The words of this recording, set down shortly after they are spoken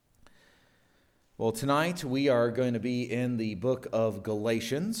Well, tonight we are going to be in the book of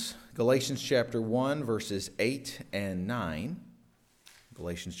Galatians, Galatians chapter 1, verses 8 and 9.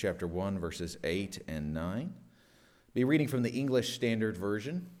 Galatians chapter 1, verses 8 and 9. Be reading from the English Standard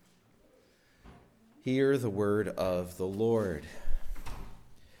Version. Hear the word of the Lord.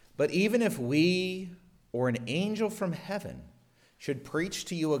 But even if we or an angel from heaven should preach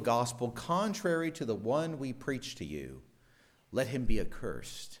to you a gospel contrary to the one we preach to you, let him be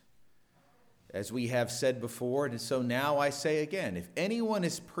accursed. As we have said before, and so now I say again, if anyone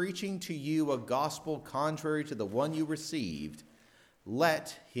is preaching to you a gospel contrary to the one you received,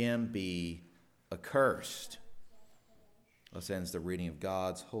 let him be accursed. Thus ends the reading of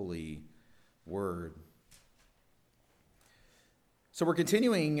God's holy word. So we're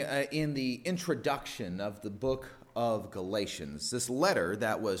continuing in the introduction of the book of Galatians, this letter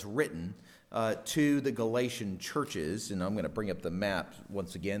that was written to the Galatian churches, and I'm going to bring up the map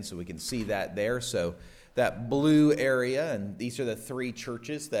once again so we can see that there. So that blue area, and these are the three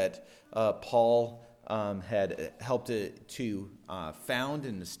churches that Paul had helped to found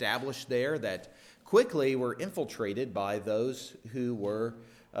and establish there, that quickly were infiltrated by those who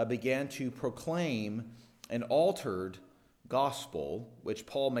began to proclaim an altered gospel, which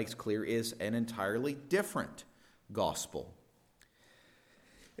Paul makes clear is an entirely different gospel.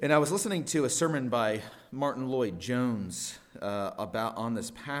 And I was listening to a sermon by Martin Lloyd-Jones on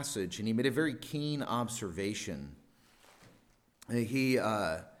this passage, and he made a very keen observation. He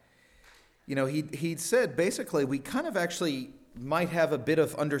said basically we kind of actually might have a bit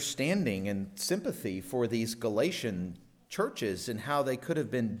of understanding and sympathy for these Galatian churches and how they could have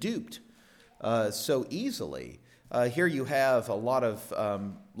been duped so easily. Here you have a lot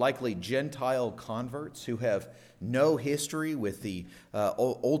of likely Gentile converts who have no history with the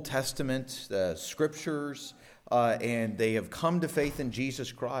Old Testament scriptures, and they have come to faith in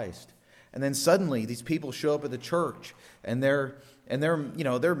Jesus Christ. And then suddenly these people show up at the church, and they're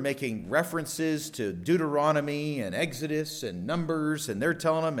making references to Deuteronomy and Exodus and Numbers, and they're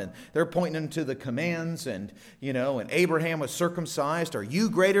telling them, and they're pointing them to the commands, and Abraham was circumcised. Are you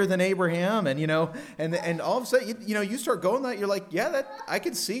greater than Abraham? And all of a sudden you start going that, you're like, yeah, that I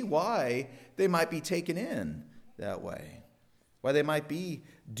can see why they might be taken in that way, why they might be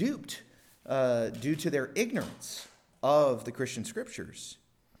duped due to their ignorance of the Christian scriptures.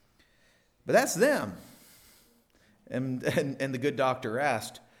 But that's them. And the good doctor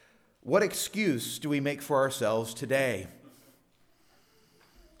asked, what excuse do we make for ourselves today?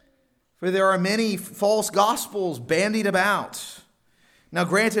 For there are many false gospels bandied about. Now,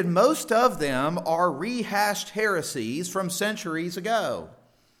 granted, most of them are rehashed heresies from centuries ago.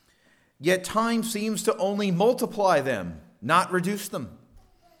 Yet time seems to only multiply them, not reduce them.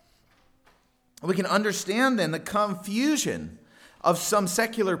 We can understand then the confusion of some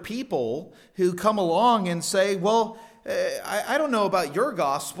secular people who come along and say, well, I don't know about your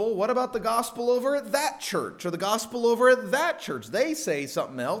gospel. What about the gospel over at that church or the gospel over at that church? They say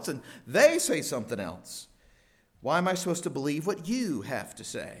something else and they say something else. Why am I supposed to believe what you have to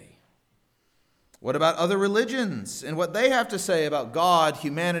say? What about other religions and what they have to say about God,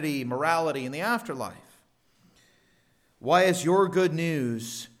 humanity, morality, and the afterlife? Why is your good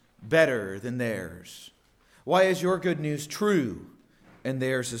news better than theirs? Why is your good news true and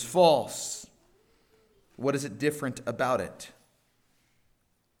theirs is false? What is it different about it?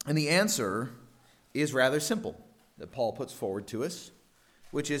 And the answer is rather simple that Paul puts forward to us,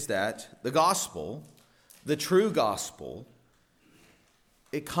 which is that the gospel, the true gospel,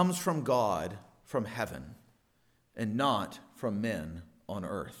 it comes from God from heaven and not from men on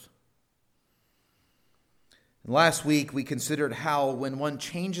earth. Last week, we considered how when one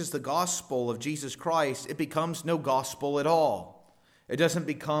changes the gospel of Jesus Christ, it becomes no gospel at all. It doesn't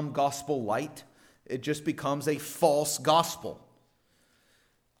become gospel light. It just becomes a false gospel.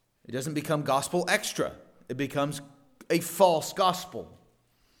 It doesn't become gospel extra. It becomes a false gospel.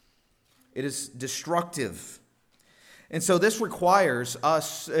 It is destructive. And so this requires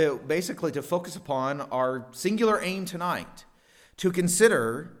us basically to focus upon our singular aim tonight, to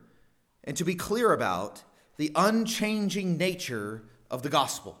consider and to be clear about the unchanging nature of the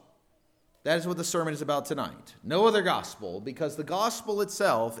gospel. That is what the sermon is about tonight. No other gospel, because the gospel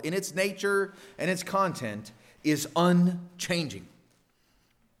itself, in its nature and its content, is unchanging.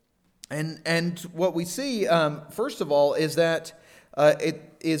 And what we see, first of all, is that the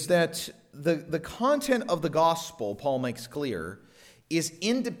content of the gospel, Paul makes clear, is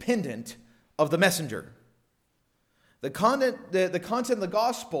independent of the messenger. The content of the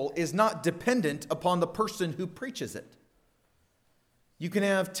gospel is not dependent upon the person who preaches it. You can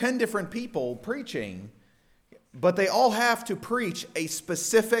have 10 different people preaching, But they all have to preach a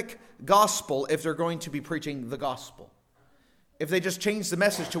specific gospel if they're going to be preaching the gospel. If they just change the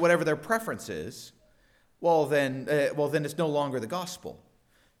message to whatever their preference is, well then it's no longer the gospel.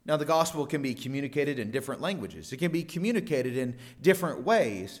 Now, the gospel can be communicated in different languages. It can be communicated in different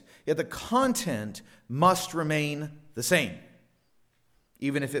ways, yet the content must remain the same,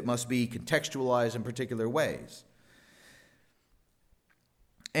 even if it must be contextualized in particular ways.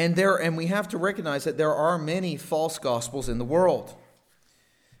 And we have to recognize that there are many false gospels in the world.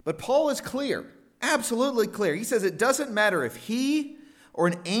 But Paul is clear, absolutely clear. He says it doesn't matter if he or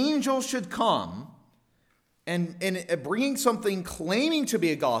an angel should come and bringing something claiming to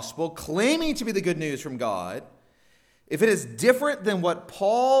be a gospel, claiming to be the good news from God. If it is different than what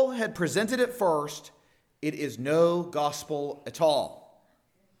Paul had presented at first, it is no gospel at all.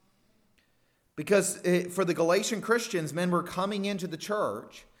 Because for the Galatian Christians, men were coming into the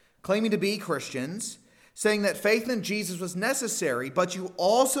church, claiming to be Christians, saying that faith in Jesus was necessary, but you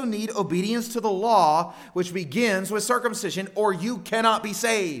also need obedience to the law, which begins with circumcision, or you cannot be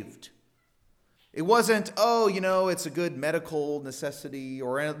saved. It wasn't, it's a good medical necessity,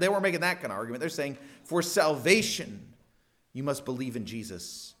 or they weren't making that kind of argument. They're saying, for salvation, you must believe in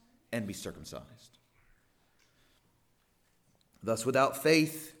Jesus and be circumcised. Thus, without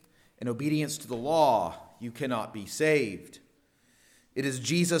faith and obedience to the law, you cannot be saved. It is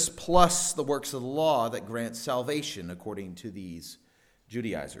Jesus plus the works of the law that grants salvation, according to these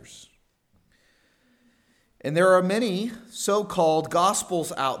Judaizers. And there are many so-called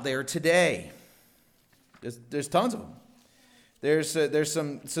gospels out there today. There's tons of them. There's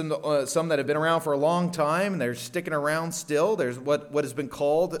some that have been around for a long time, and they're sticking around still. There's what has been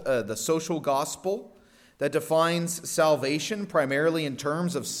called the social gospel that defines salvation primarily in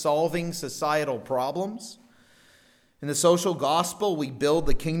terms of solving societal problems. In the social gospel, we build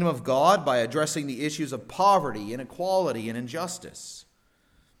the kingdom of God by addressing the issues of poverty, inequality, and injustice.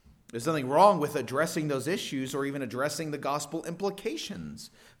 There's nothing wrong with addressing those issues or even addressing the gospel implications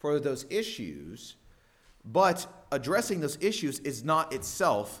for those issues. But addressing those issues is not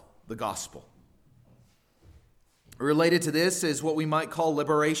itself the gospel. Related to this is what we might call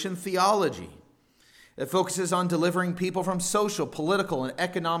liberation theology. It focuses on delivering people from social, political, and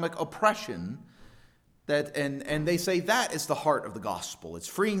economic oppression. And they say that is the heart of the gospel. It's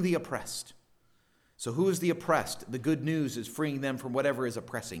freeing the oppressed. So who is the oppressed? The good news is freeing them from whatever is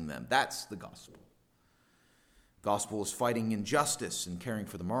oppressing them. That's the gospel. Gospel is fighting injustice and caring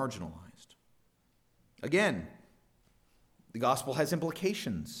for the marginalized. Again, the gospel has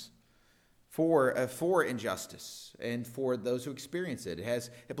implications for injustice and for those who experience it. It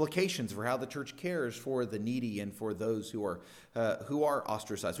has implications for how the church cares for the needy and for those who are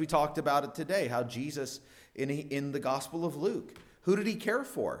ostracized. We talked about it today, how Jesus, in the Gospel of Luke, who did he care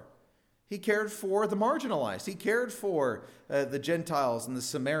for? He cared for the marginalized. He cared for the Gentiles and the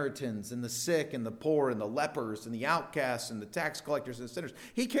Samaritans and the sick and the poor and the lepers and the outcasts and the tax collectors and the sinners.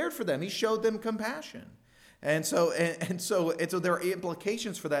 He cared for them. He showed them compassion. And so there are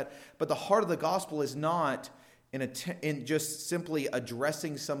implications for that. But the heart of the gospel is not in just simply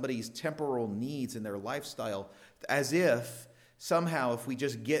addressing somebody's temporal needs in their lifestyle, as if somehow if we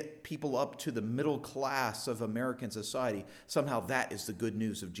just get people up to the middle class of American society, somehow that is the good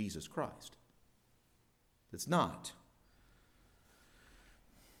news of Jesus Christ. It's not.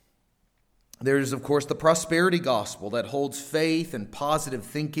 There's, of course, the prosperity gospel that holds faith and positive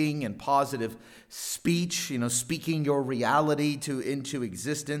thinking and positive speech, speaking your reality into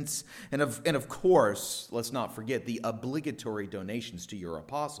existence. And of course, let's not forget the obligatory donations to your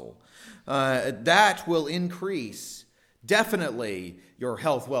apostle. That will increase definitely your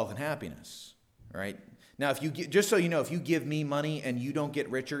health, wealth, and happiness. Right? Now, if you give me money and you don't get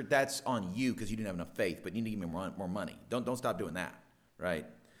richer, that's on you because you didn't have enough faith. But you need to give me more money. Don't stop doing that. Right?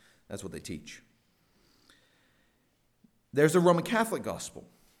 That's what they teach. There's a Roman Catholic gospel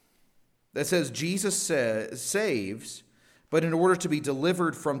that says Jesus saves, but in order to be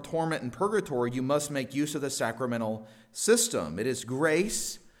delivered from torment and purgatory, you must make use of the sacramental system. It is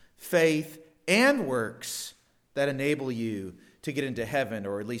grace, faith, and works that enable you to get into heaven,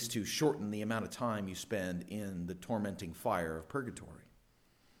 or at least to shorten the amount of time you spend in the tormenting fire of purgatory.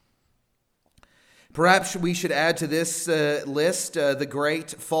 Perhaps we should add to this list the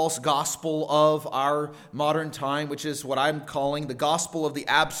great false gospel of our modern time, which is what I'm calling the gospel of the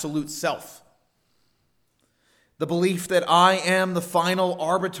absolute self. The belief that I am the final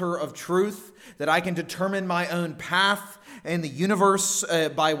arbiter of truth, that I can determine my own path in the universe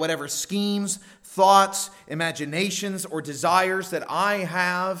by whatever schemes, thoughts, imaginations, or desires that I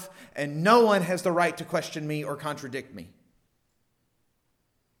have, and no one has the right to question me or contradict me.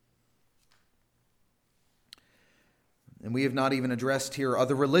 And we have not even addressed here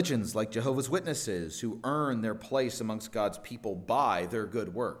other religions like Jehovah's Witnesses, who earn their place amongst God's people by their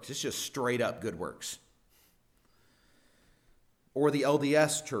good works. It's just straight up good works. Or the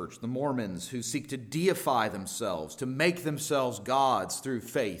LDS Church, the Mormons, who seek to deify themselves, to make themselves gods through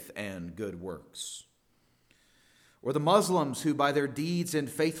faith and good works. Or the Muslims, who by their deeds and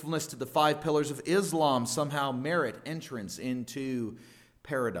faithfulness to the 5 pillars of Islam somehow merit entrance into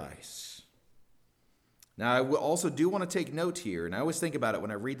paradise. Now, I also do want to take note here, and I always think about it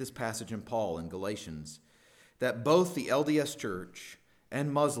when I read this passage in Paul in Galatians, that both the LDS Church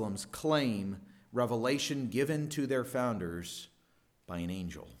and Muslims claim revelation given to their founders by an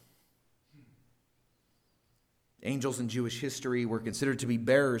angel. Angels in Jewish history were considered to be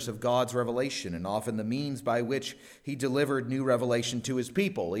bearers of God's revelation and often the means by which he delivered new revelation to his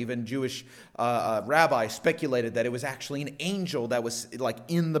people. Even Jewish rabbis speculated that it was actually an angel that was like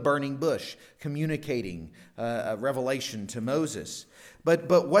in the burning bush communicating a revelation to Moses.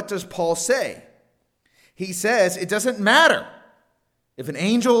 But what does Paul say? He says it doesn't matter if an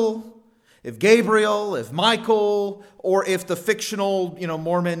angel, if Gabriel, if Michael, or if the fictional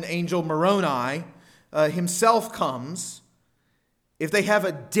Mormon angel Moroni himself comes, if they have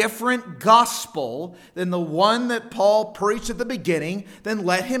a different gospel than the one that Paul preached at the beginning, then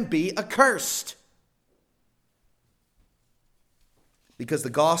let him be accursed. Because the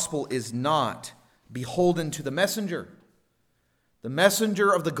gospel is not beholden to the messenger. The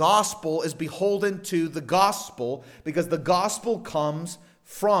messenger of the gospel is beholden to the gospel because the gospel comes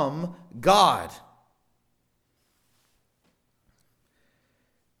from God.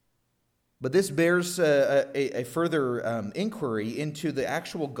 But this bears a further inquiry into the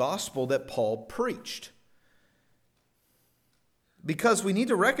actual gospel that Paul preached. Because we need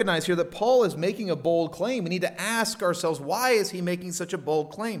to recognize here that Paul is making a bold claim. We need to ask ourselves, why is he making such a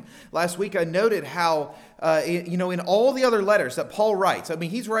bold claim? Last week I noted how, in all the other letters that Paul writes,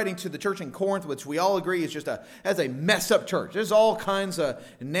 he's writing to the church in Corinth, which we all agree is as a messed up church. There's all kinds of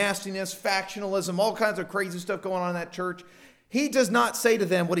nastiness, factionalism, all kinds of crazy stuff going on in that church. He does not say to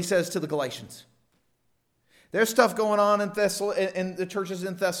them what he says to the Galatians. There's stuff going on in the churches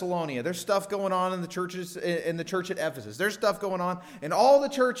in Thessalonica. There's stuff going on in the churches in the church at Ephesus. There's stuff going on in all the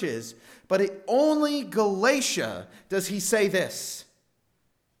churches, but only Galatia does he say this.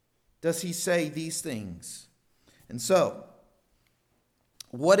 Does he say these things? And so,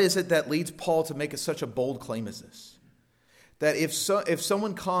 what is it that leads Paul to make such a bold claim as this? That if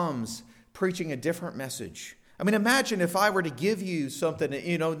someone comes preaching a different message, imagine if I were to give you something,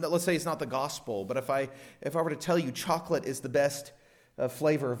 let's say it's not the gospel, but if I were to tell you chocolate is the best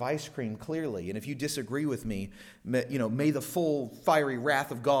flavor of ice cream, clearly, and if you disagree with me, may the full fiery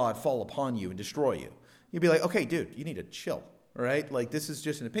wrath of God fall upon you and destroy you. You'd be like, okay, dude, you need to chill, right? Like, this is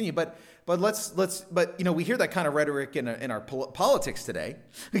just an opinion. But we hear that kind of rhetoric in our politics today.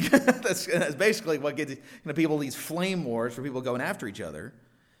 that's basically what gives people these flame wars for people going after each other,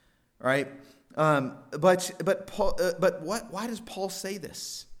 right? But Paul, why does Paul say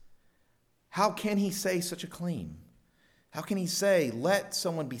this? How can he say such a claim? How can he say, let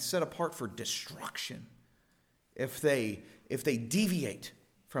someone be set apart for destruction if they deviate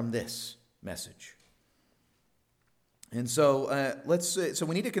from this message? And so so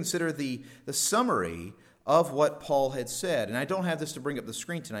we need to consider the summary of what Paul had said. And I don't have this to bring up the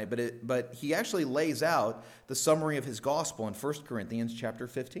screen tonight, but he actually lays out the summary of his gospel in 1 Corinthians chapter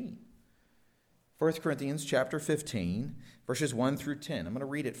 15. 1 Corinthians chapter 15, verses 1 through 10. I'm going to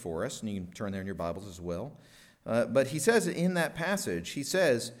read it for us, and you can turn there in your Bibles as well. But he says in that passage,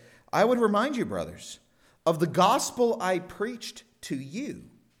 I would remind you, brothers, of the gospel I preached to you,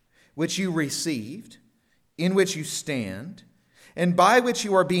 which you received, in which you stand, and by which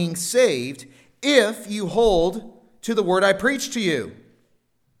you are being saved, if you hold to the word I preached to you,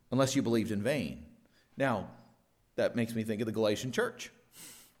 unless you believed in vain. Now, that makes me think of the Galatian church,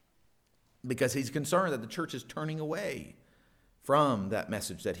 because he's concerned that the church is turning away from that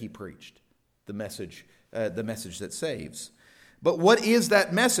message that he preached, the message that saves. But what is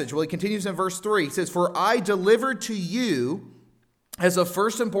that message? Well, he continues in verse 3. He says, for I delivered to you as of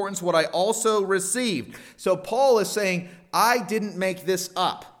first importance what I also received. So Paul is saying, I didn't make this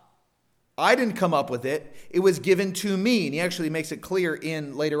up. I didn't come up with it. It was given to me. And he actually makes it clear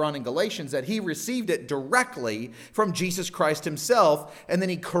later on in Galatians that he received it directly from Jesus Christ himself. And then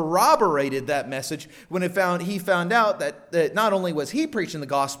he corroborated that message when he found out that not only was he preaching the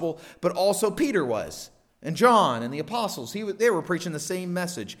gospel, but also Peter was, and John and the apostles. They were preaching the same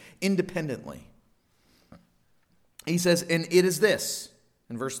message independently. He says, and it is this,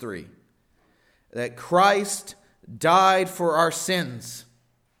 in verse 3, that Christ died for our sins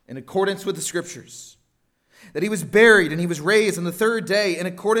in accordance with the Scriptures, that he was buried and he was raised on the third day in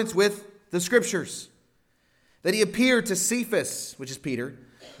accordance with the Scriptures, that he appeared to Cephas, which is Peter,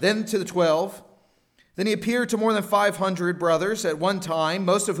 then to the 12. Then he appeared to more than 500 brothers at one time,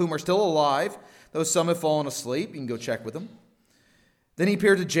 most of whom are still alive, though some have fallen asleep. You can go check with them. Then he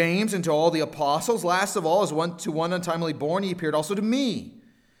appeared to James and to all the apostles. Last of all, as one untimely born, he appeared also to me.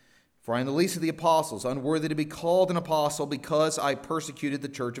 For I am the least of the apostles, unworthy to be called an apostle, because I persecuted the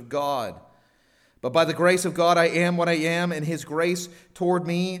church of God. But by the grace of God I am what I am, and his grace toward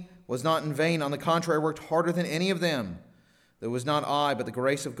me was not in vain. On the contrary, I worked harder than any of them. There was not I, but the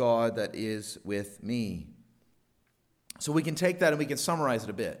grace of God that is with me. So we can take that and we can summarize it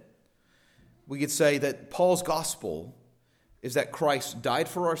a bit. We could say that Paul's gospel is that Christ died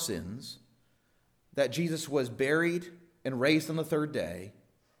for our sins, that Jesus was buried and raised on the third day,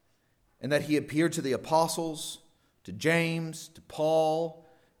 and that he appeared to the apostles, to James, to Paul,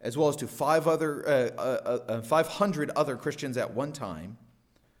 as well as to 500 other Christians at one time.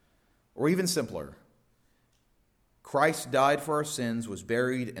 Or even simpler, Christ died for our sins, was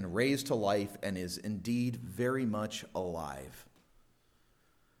buried and raised to life, and is indeed very much alive.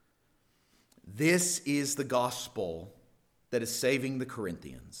 This is the gospel that is saving the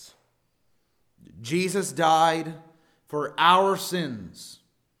Corinthians. Jesus died for our sins,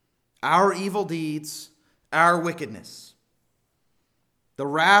 our evil deeds, our wickedness. The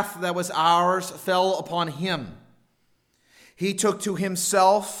wrath that was ours fell upon him. He took to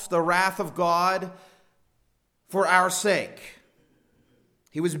himself the wrath of God for our sake.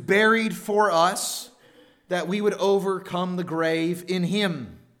 He was buried for us that we would overcome the grave in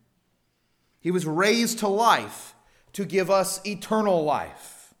him. He was raised to life to give us eternal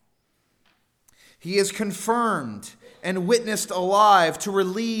life. He is confirmed and witnessed alive to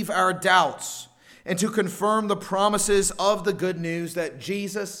relieve our doubts and to confirm the promises of the good news that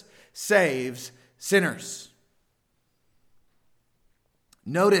Jesus saves sinners.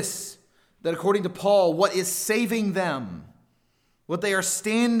 Notice that according to Paul, what is saving them, what they are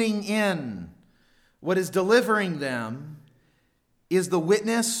standing in, what is delivering them, is the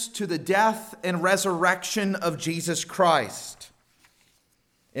witness to the death and resurrection of Jesus Christ.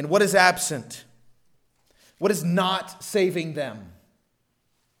 And what is absent? What is not saving them?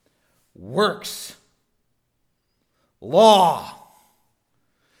 Works, law,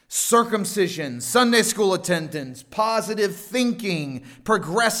 circumcision, Sunday school attendance, positive thinking,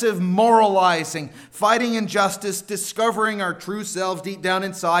 progressive moralizing, fighting injustice, discovering our true selves deep down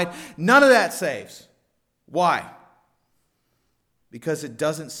inside. None of that saves. Why? Because it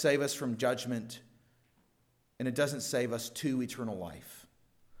doesn't save us from judgment, and it doesn't save us to eternal life.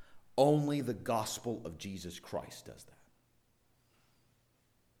 Only the gospel of Jesus Christ does that.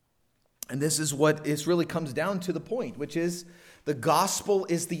 And this is what it really comes down to the point, which is the gospel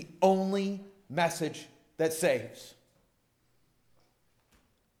is the only message that saves.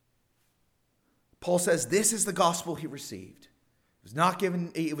 Paul says this is the gospel he received. It was not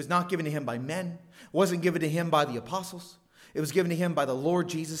given to him by men. It wasn't given to him by the apostles. It was given to him by the Lord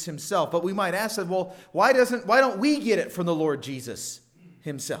Jesus himself. But we might ask that, well, why don't we get it from the Lord Jesus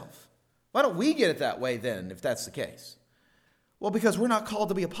himself? Why don't we get it that way then, if that's the case? Well, because we're not called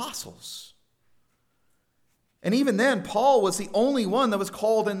to be apostles. And even then, Paul was the only one that was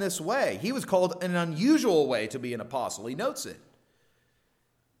called in this way. He was called in an unusual way to be an apostle. He notes it.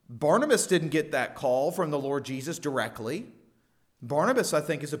 Barnabas didn't get that call from the Lord Jesus directly. Barnabas, I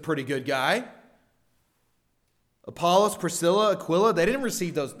think, is a pretty good guy. Apollos, Priscilla, Aquila, they didn't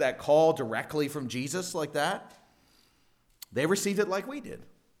receive that call directly from Jesus like that. They received it like we did.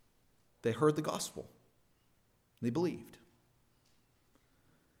 They heard the gospel. They believed.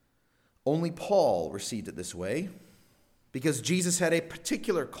 Only Paul received it this way because Jesus had a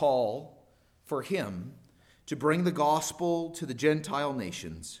particular call for him to bring the gospel to the Gentile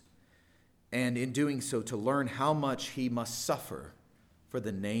nations, and in doing so to learn how much he must suffer for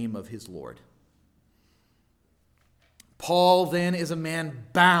the name of his Lord. Paul then is a man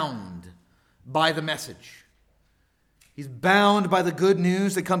bound by the message. He's bound by the good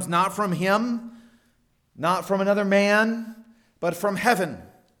news that comes not from him, not from another man, but from heaven,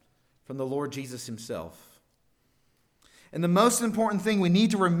 from the Lord Jesus himself. And the most important thing we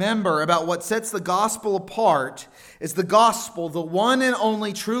need to remember about what sets the gospel apart is the gospel, the one and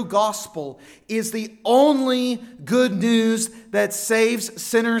only true gospel, is the only good news that saves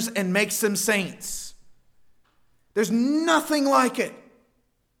sinners and makes them saints. There's nothing like it.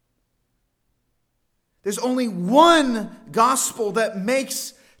 There's only one gospel that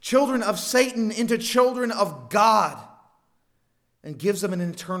makes children of Satan into children of God and gives them an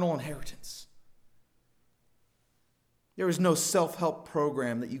eternal inheritance. You There is no self-help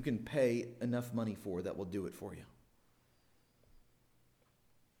program that you can pay enough money for that will do it for you.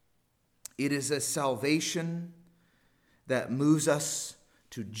 It is a salvation that moves us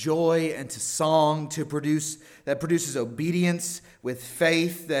to joy and to song, that produces obedience with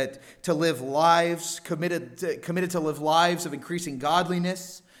faith, that to live lives committed to live lives of increasing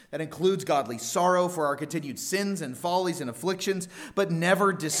godliness. That includes godly sorrow for our continued sins and follies and afflictions, but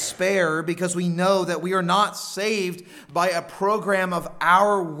never despair, because we know that we are not saved by a program of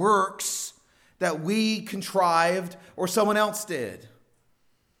our works that we contrived or someone else did.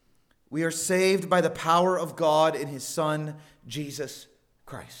 We are saved by the power of God in His Son, Jesus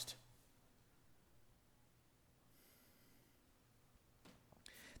Christ.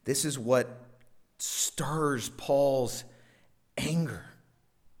 This is what stirs Paul's anger,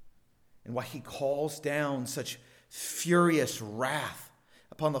 and why he calls down such furious wrath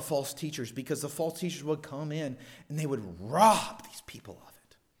upon the false teachers, because the false teachers would come in and they would rob these people of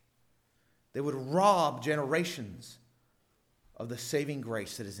it. They would rob generations of the saving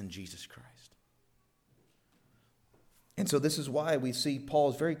grace that is in Jesus Christ. And so this is why we see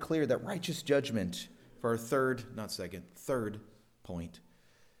Paul is very clear that righteous judgment, for our third point,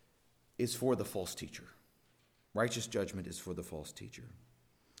 is for the false teacher. Righteous judgment is for the false teacher.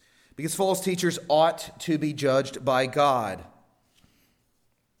 Because false teachers ought to be judged by God.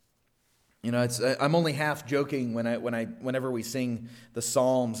 You know, I'm only half joking whenever we sing the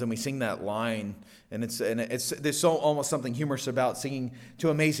Psalms and we sing that line, and there's so almost something humorous about singing to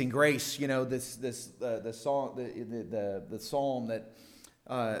Amazing Grace. You know, the song, the psalm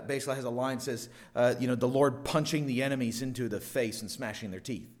that basically has a line that says, the Lord punching the enemies into the face and smashing their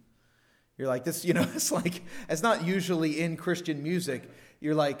teeth. You're like, this, it's not usually in Christian music.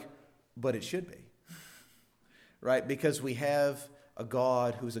 You're like, but it should be, right? Because we have a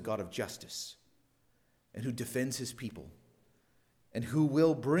God who is a God of justice and who defends His people and who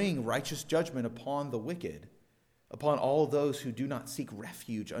will bring righteous judgment upon the wicked, upon all those who do not seek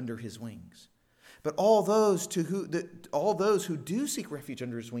refuge under His wings. But all those who do seek refuge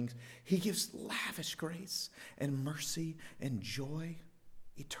under His wings, He gives lavish grace and mercy and joy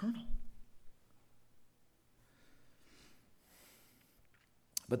eternal.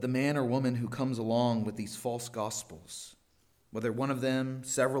 But the man or woman who comes along with these false gospels, whether one of them,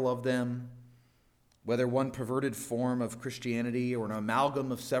 several of them, whether one perverted form of Christianity or an amalgam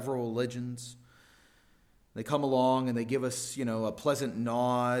of several religions, they come along and they give us, a pleasant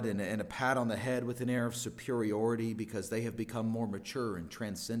nod and a pat on the head with an air of superiority because they have become more mature and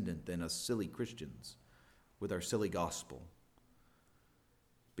transcendent than us silly Christians with our silly gospel.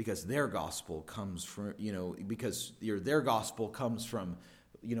 Because their gospel comes from, their gospel comes from,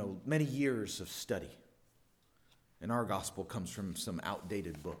 many years of study. And our gospel comes from some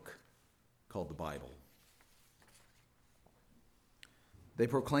outdated book called the Bible. They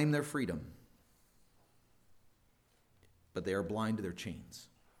proclaim their freedom, but they are blind to their chains.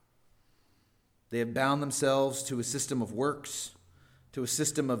 They have bound themselves to a system of works, to a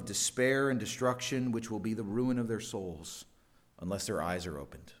system of despair and destruction, which will be the ruin of their souls unless their eyes are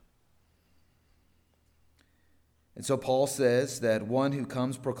opened. And so Paul says that one who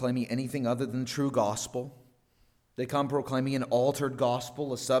comes proclaiming anything other than the true gospel, they come proclaiming an altered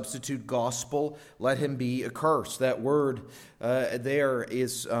gospel, a substitute gospel, let him be accursed. That word there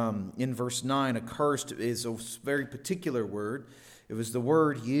is, in verse 9, accursed is a very particular word. It was the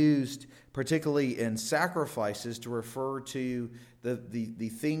word used particularly in sacrifices to refer to the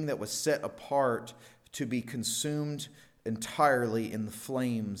thing that was set apart to be consumed entirely in the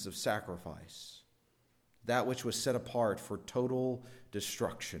flames of sacrifice. That which was set apart for total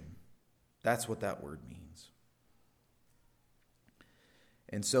destruction. That's what that word means.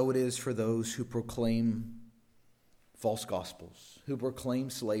 And so it is for those who proclaim false gospels, who proclaim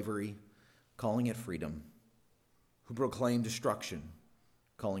slavery, calling it freedom, who proclaim destruction,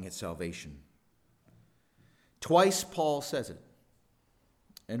 calling it salvation. Twice Paul says it,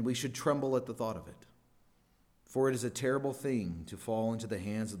 and we should tremble at the thought of it. For it is a terrible thing to fall into the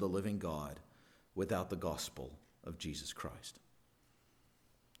hands of the living God without the gospel of Jesus Christ.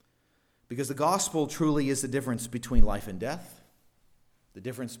 Because the gospel truly is the difference between life and death, the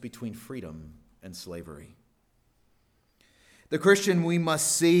difference between freedom and slavery. The Christian we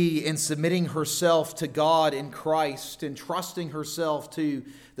must see in submitting herself to God in Christ and trusting herself to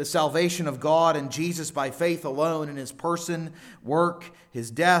the salvation of God and Jesus by faith alone in His person, work, His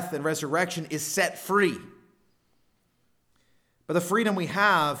death, and resurrection is set free. But the freedom we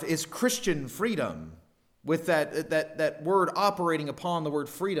have is Christian freedom. With that word operating upon the word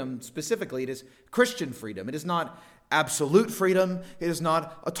freedom specifically, it is Christian freedom. It is not absolute freedom. It is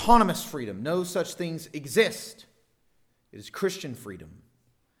not autonomous freedom. No such things exist. It is Christian freedom.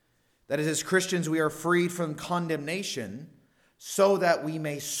 That is, as Christians, we are freed from condemnation so that we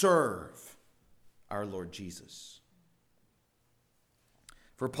may serve our Lord Jesus.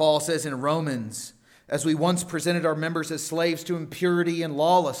 For Paul says in Romans, as we once presented our members as slaves to impurity and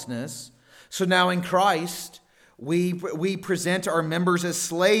lawlessness, so now in Christ we present our members as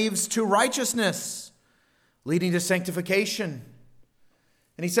slaves to righteousness, leading to sanctification.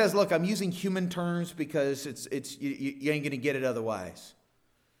 And he says, look, I'm using human terms because you ain't going to get it otherwise.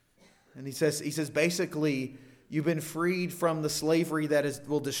 And he says basically, you've been freed from the slavery that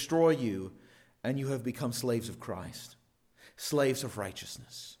will destroy you, and you have become slaves of Christ, slaves of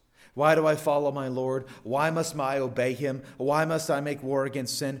righteousness. Why do I follow my Lord? Why must I obey him? Why must I make war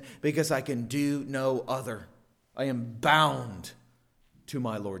against sin? Because I can do no other. I am bound to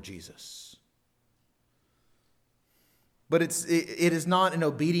my Lord Jesus. But it is not an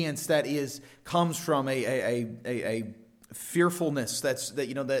obedience that comes from a fearfulness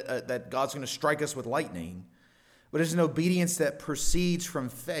that God's going to strike us with lightning, but it's an obedience that proceeds from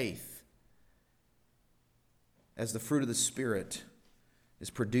faith as the fruit of the Spirit is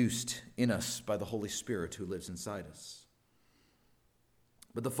produced in us by the Holy Spirit who lives inside us.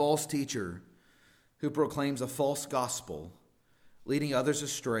 But the false teacher who proclaims a false gospel, leading others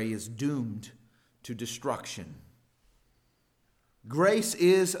astray, is doomed to destruction. Grace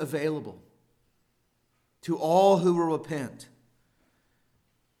is available to all who will repent,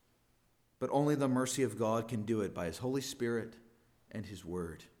 but only the mercy of God can do it by his Holy Spirit and his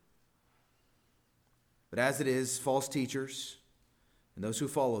word. But as it is, false teachers and those who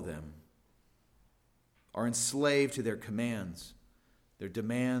follow them are enslaved to their commands, their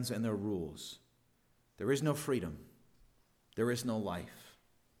demands, and their rules. There is no freedom. There is no life.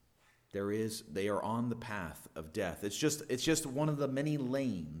 They are on the path of death. It's just one of the many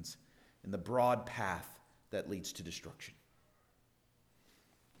lanes in the broad path that leads to destruction.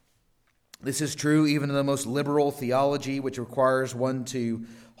 This is true even in the most liberal theology, which requires one to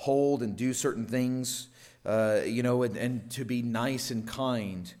hold and do certain things, and to be nice and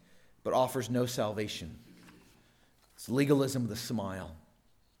kind, but offers no salvation. It's legalism with a smile.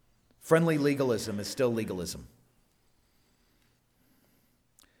 Friendly legalism is still legalism.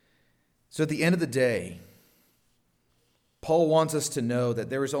 So at the end of the day, Paul wants us to know that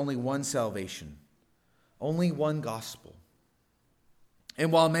there is only one salvation, only one gospel.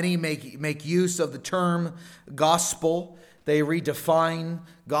 And while many make use of the term gospel, they redefine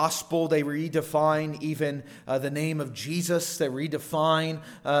gospel, they redefine even the name of Jesus, they redefine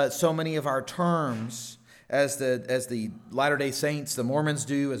so many of our terms as the Latter-day Saints, the Mormons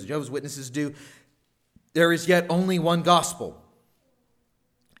do, as Jehovah's Witnesses do. There is yet only one gospel.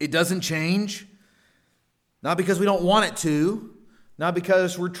 It doesn't change, not because we don't want it to, not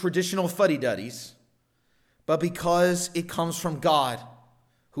because we're traditional fuddy-duddies, but because it comes from God,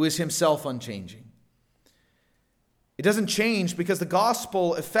 who is himself unchanging. It doesn't change because the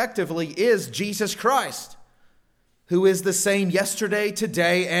gospel effectively is Jesus Christ, who is the same yesterday,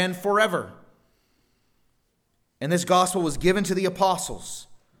 today, and forever. And this gospel was given to the apostles,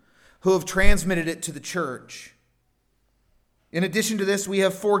 who have transmitted it to the church. In addition to this, we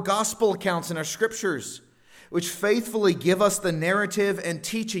have 4 gospel accounts in our scriptures, which faithfully give us the narrative and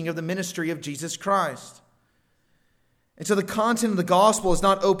teaching of the ministry of Jesus Christ. And so the content of the gospel is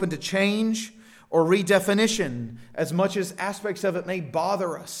not open to change or redefinition, as much as aspects of it may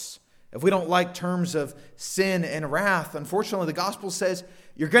bother us. If we don't like terms of sin and wrath, unfortunately, the gospel says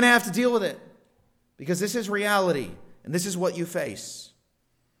you're going to have to deal with it, because this is reality and this is what you face.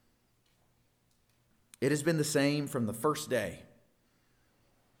 It has been the same from the first day.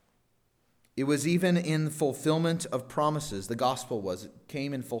 It was even in fulfillment of promises. The gospel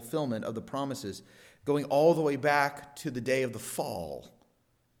came in fulfillment of the promises, going all the way back to the day of the fall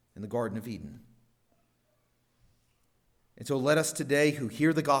in the Garden of Eden. And so let us today, who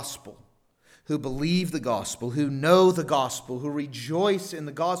hear the gospel, who believe the gospel, who know the gospel, who rejoice in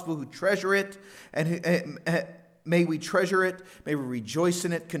the gospel, who treasure it, and may we treasure it, may we rejoice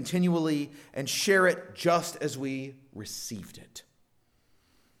in it continually, and share it just as we received it.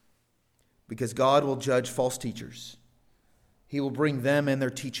 Because God will judge false teachers. He will bring them and their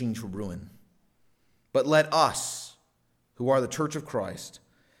teaching to ruin. But let us, who are the church of Christ,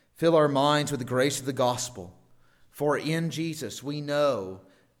 fill our minds with the grace of the gospel. For in Jesus we know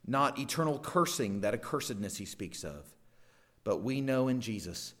not eternal cursing, that accursedness he speaks of, but we know in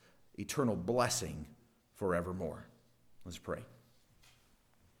Jesus eternal blessing forevermore. Let's pray.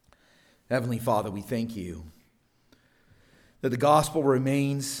 Heavenly Father, we thank you that the gospel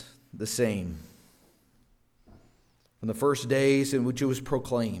remains the same from the first days in which it was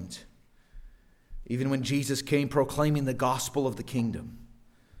proclaimed, Even when Jesus came proclaiming the gospel of the kingdom,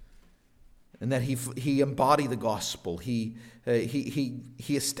 and that he embodied the gospel, he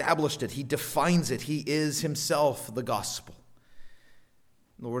established it, he defines it, he is himself the gospel.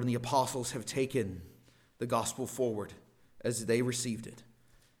 Lord, and the apostles have taken the gospel forward as they received it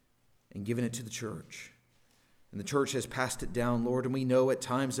and given it to the church. And the church has passed it down, Lord, and we know at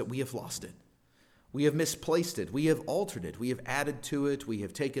times that we have lost it. We have misplaced it. We have altered it. We have added to it. We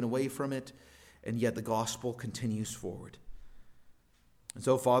have taken away from it. And yet the gospel continues forward. And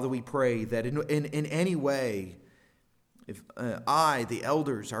so, Father, we pray that in any way, if I, the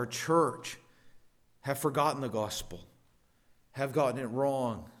elders, our church, have forgotten the gospel, have gotten it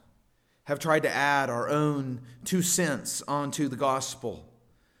wrong, have tried to add our own 2 cents onto the gospel,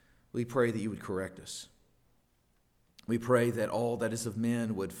 we pray that you would correct us. We pray that all that is of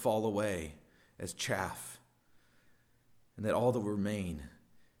men would fall away as chaff, and that all that will remain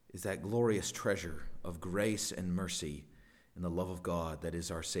is that glorious treasure of grace and mercy and the love of God that is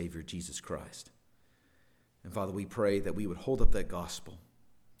our Savior, Jesus Christ. And Father, we pray that we would hold up that gospel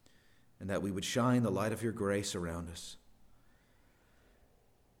and that we would shine the light of your grace around us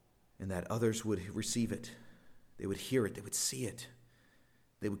and that others would receive it. They would hear it. They would see it.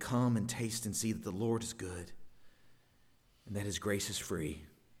 They would come and taste and see that the Lord is good and that his grace is free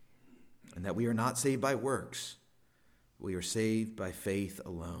and that we are not saved by works. We are saved by faith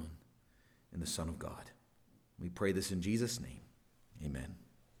alone in the Son of God. We pray this in Jesus' name. Amen.